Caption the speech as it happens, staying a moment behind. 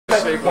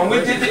when we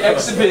did the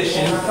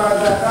exhibition,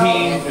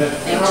 he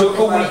took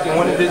a week and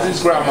went to visit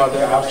his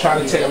grandmother. I was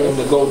trying to tell him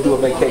to go do a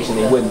vacation.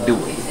 He wouldn't do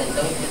it.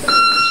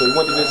 So he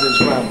went to visit his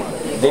grandmother.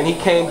 Then he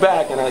came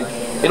back, and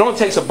it only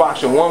takes a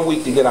boxer 1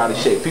 week to get out of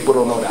shape. People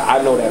don't know that.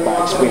 I know that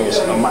by experience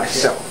of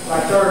myself.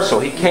 So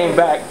he came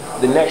back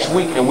the next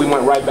week, and we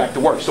went right back to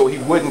work. So he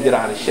wouldn't get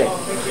out of shape.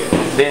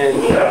 Then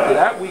after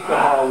that week of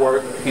hard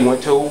work, he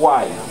went to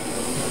Hawaii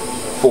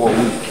for a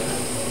week.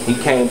 He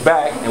came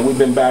back, and we've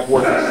been back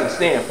working since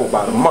then for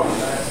about a month.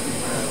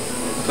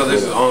 So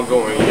this is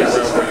ongoing year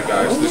round for you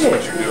guys. This is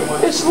what you do.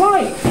 It's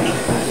life.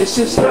 It's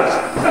just an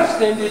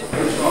extended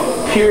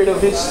period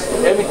of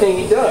everything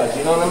he does.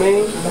 You know what I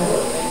mean?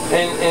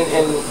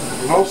 And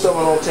most of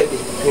them don't take it.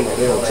 You know,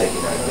 they don't take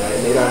it like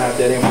that. They don't have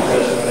that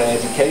information or that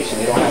education.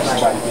 They don't have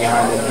somebody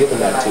behind them giving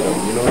that to them.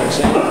 You know what I'm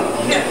saying?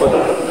 But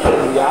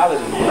in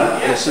reality,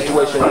 in a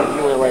situation like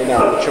you're in right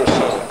now with your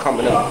son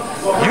coming up,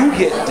 you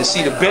get to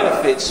see the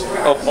benefits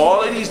of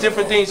all of these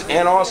different things,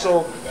 and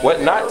also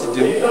what not to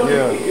do.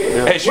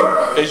 As you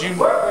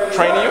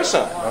training your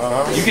son.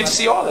 You get to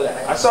see all of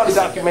that. I saw the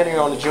documentary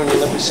on the Junior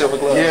Olympic Silver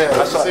Gloves. Yeah,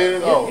 I saw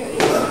it. Oh.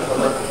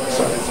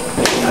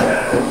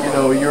 You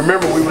know, you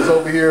remember we was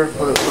over here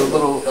for a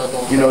little,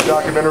 you know,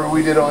 documentary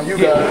we did on you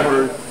guys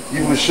where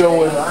you was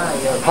showing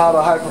how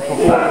the hyper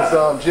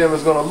performance gym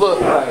is going to look.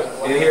 Right,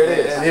 and here it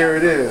is. And here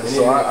it is.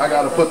 So I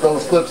got to put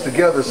those clips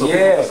together so people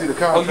can see the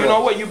content. Oh, you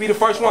know what? You be the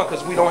first one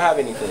because we don't have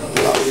anything.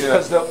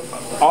 Because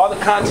all the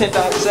content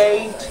I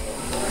saved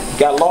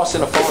got lost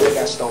in the phone that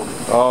got stolen.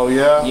 Oh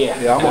yeah?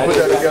 Yeah. I'm going to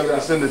put that together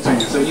and send it to you.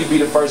 So you be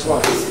the first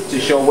one to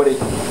show what it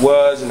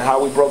was and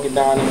how we broke it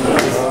down.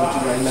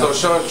 And so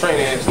Shawn's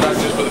training is not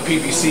just for the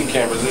PVC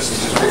cameras. This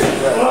is just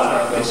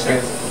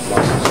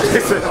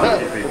for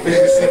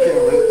PVC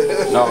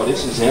cameras. No,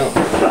 this is him.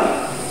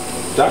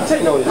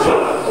 Dante knows this.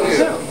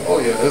 Oh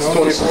yeah, it's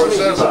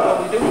 24/7.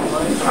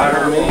 I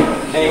mean,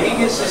 and he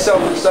gets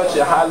himself in such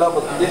a high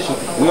level condition.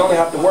 We only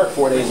have to work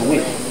 4 days a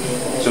week.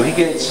 So he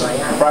gets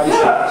Friday,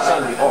 Saturday,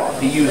 Sunday off.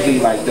 He usually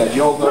like does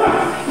yoga, and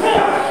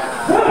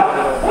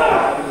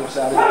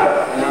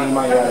then he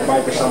might ride a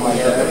bike or something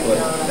like that. But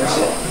that's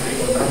it.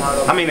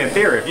 I mean, in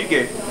theory, if you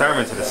get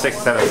Thurman to the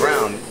 6th, 7th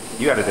round,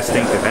 you got a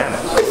distinct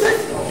advantage.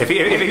 If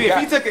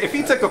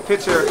he took a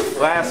picture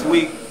last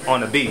week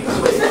on the beach,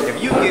 if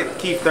you get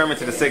Keith Thurman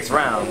to the 6th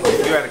round,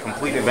 you had a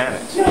complete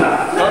advantage. He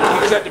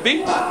was at the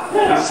beach,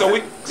 so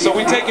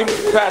we take him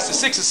past the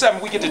 6 or 7.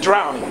 We get to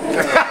drown him. We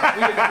get to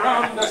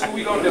drown him. That's what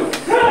we gonna do.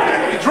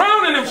 We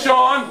drowning him,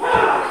 Shawn.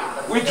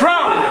 We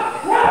drowning him.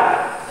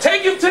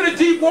 Take him to the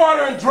deep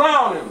water and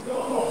drown him.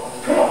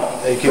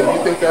 Hey, Kim, you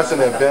think that's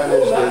an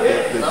advantage that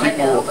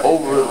people kind of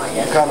overlook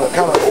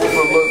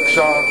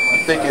Shawn,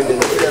 thinking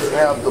that he doesn't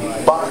have the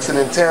boxing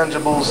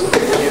intangibles,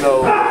 you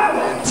know,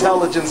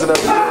 intelligence and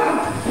everything?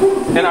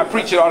 And I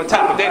preach it all the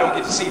time, but they don't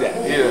get to see that.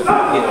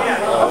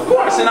 Of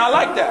course, and I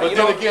like that. But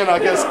then again, I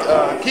guess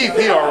Keith,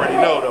 he already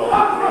know though,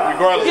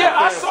 regardless. Yeah,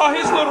 I saw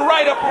his little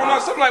write-up on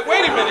us. I'm like,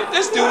 wait a minute,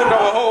 this dude know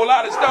a whole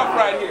lot of stuff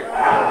right here.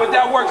 But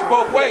that works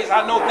both ways.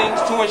 I know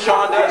things too, and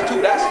Shawn does too.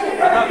 That's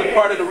another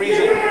part of the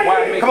reason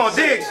why I make. Come on,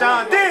 dig,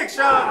 Shawn, dig,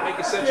 Shawn. Make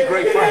it such a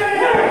great fight.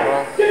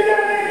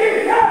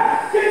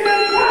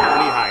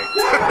 Knee height.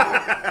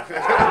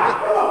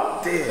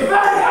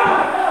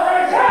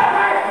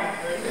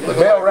 The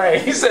bell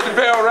rang. He said the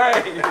bell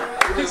rang. He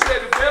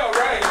said the bell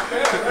rang.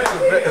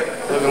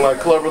 Looking like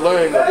Clever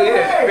Lane.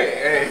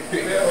 Yeah.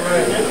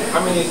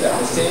 How many is that?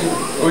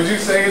 10? Would you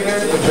say it there?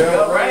 The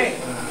bell rang.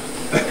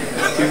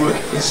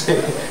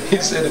 He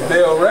said the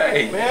bell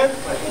rang. Man,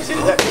 you see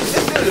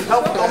this thing is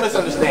helpful. Don't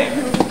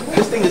misunderstand.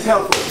 This thing is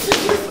helpful.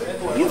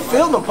 You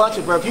feel them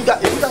punches, bro. If you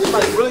got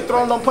somebody really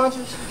throwing them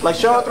punches, like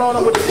Shawn throwing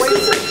them with the weight,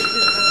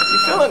 you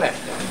feeling that.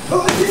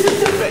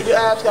 Your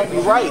abs gotta be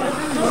right.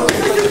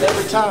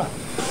 Every time.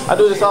 I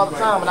do this all the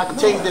time, and I can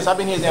tell you this. I've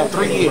been here now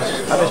 3 years.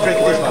 I've been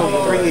drinking this coke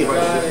for 3 years.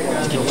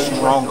 It's getting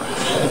stronger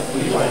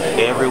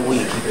every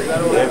week.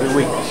 Every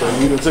week. So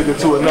you done took it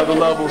to another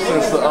level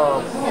since the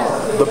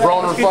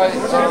Broner fight,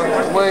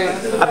 Wade?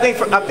 I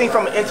think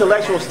from an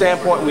intellectual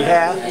standpoint we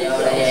have.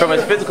 From a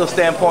physical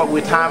standpoint,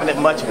 we're timing it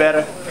much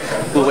better.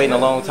 We're waiting a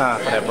long time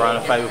for that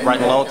Broner fight. We're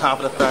waiting a long time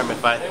for the Thurman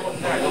fight.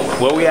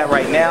 Where we at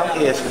right now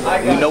is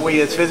we know where he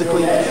is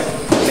physically.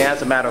 Now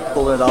it's a matter of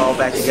pulling it all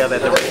back together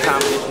at the right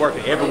time. It's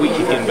working. Every week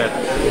he's getting better.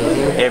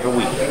 Every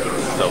week.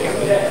 So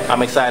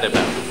I'm excited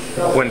about it.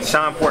 When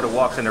Shawn Porter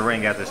walks in the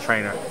ring as his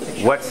trainer,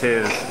 what's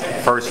his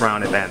first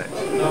round advantage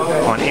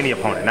on any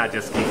opponent, not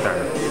just Keith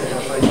Thurman?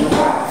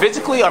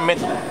 Physically or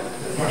mentally?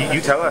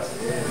 You tell us.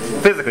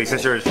 Physically,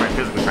 since you're his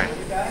physical trainer.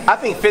 I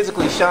think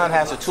physically Shawn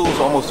has the tools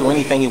to almost do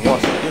anything he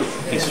wants to do.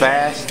 He's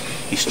fast,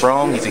 he's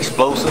strong, he's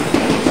explosive,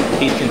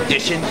 he's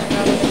conditioned.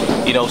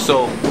 You know,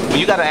 so when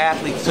you got an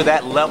athlete to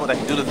that level that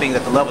can do the things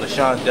at the level that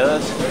Shawn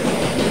does,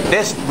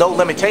 there's no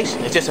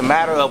limitation. It's just a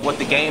matter of what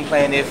the game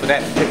plan is for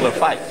that particular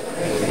fight.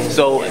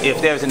 So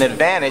if there's an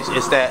advantage,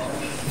 it's that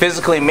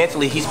physically and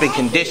mentally he's been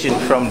conditioned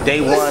from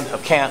day one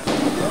of camp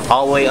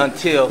all the way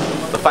until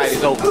the fight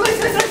is over.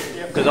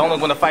 Because only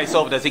when the fight's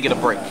over does he get a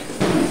break.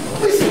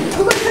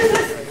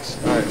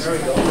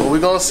 Well,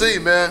 we're gonna see,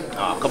 man.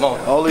 Oh, come on.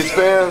 All these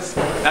fans.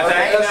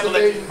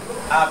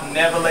 I've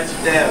never let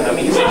you down. I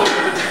mean, you said you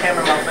put the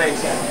camera in my face.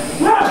 I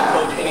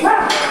told you anything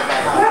about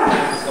how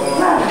things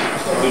going on.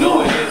 You know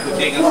what it is with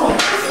digging stuff.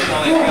 It's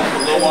only for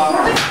a little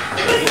while.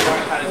 You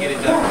learn how to get it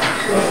done.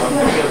 Come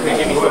here,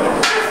 give me some.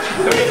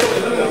 Come here,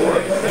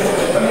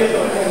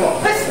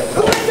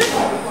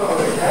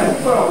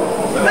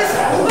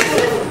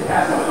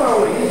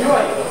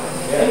 enjoy it.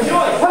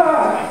 Enjoy it.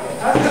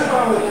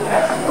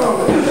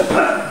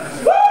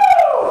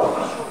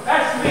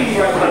 That's me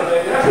right there,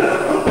 baby.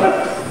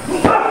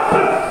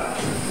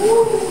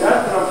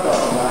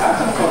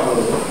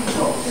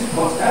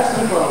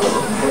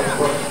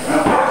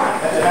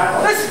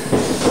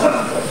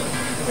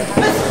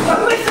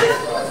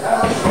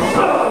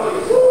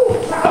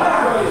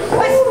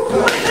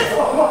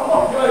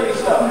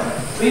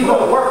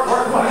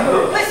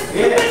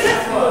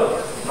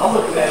 I'm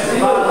looking at it.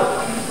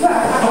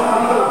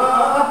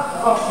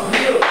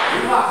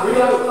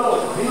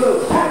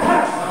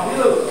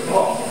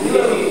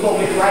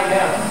 Right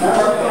now.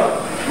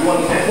 You want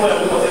to get we're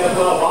going to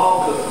put a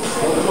ball. We're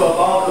going to put a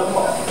ball. Come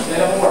on.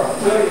 Stand up more. Come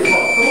on,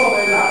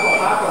 baby.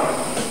 Hop on.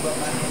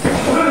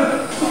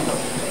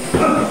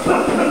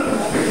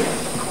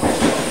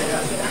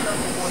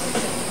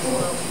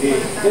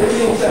 Get it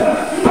inside.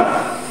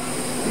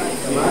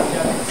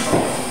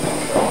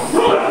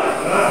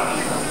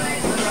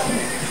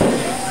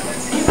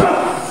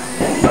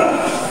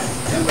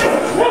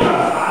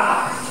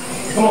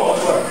 Come on,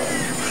 let's work.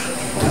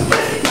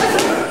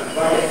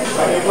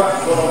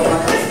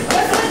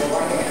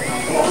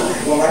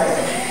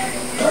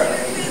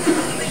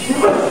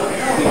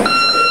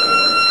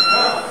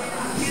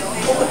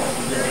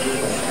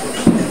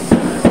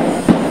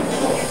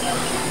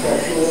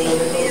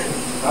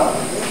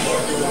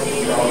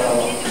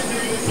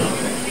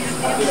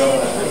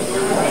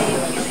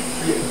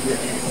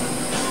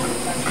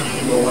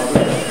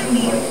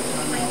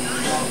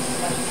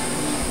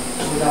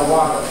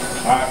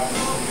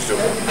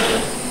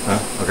 Huh?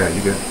 Okay,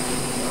 you good?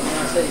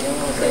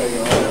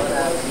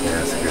 Yeah,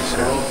 that's a good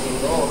shot.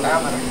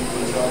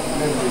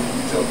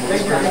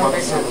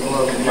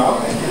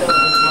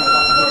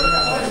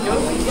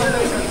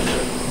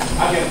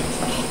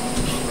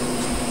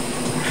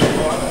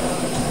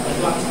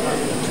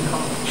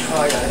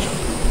 Oh, yeah.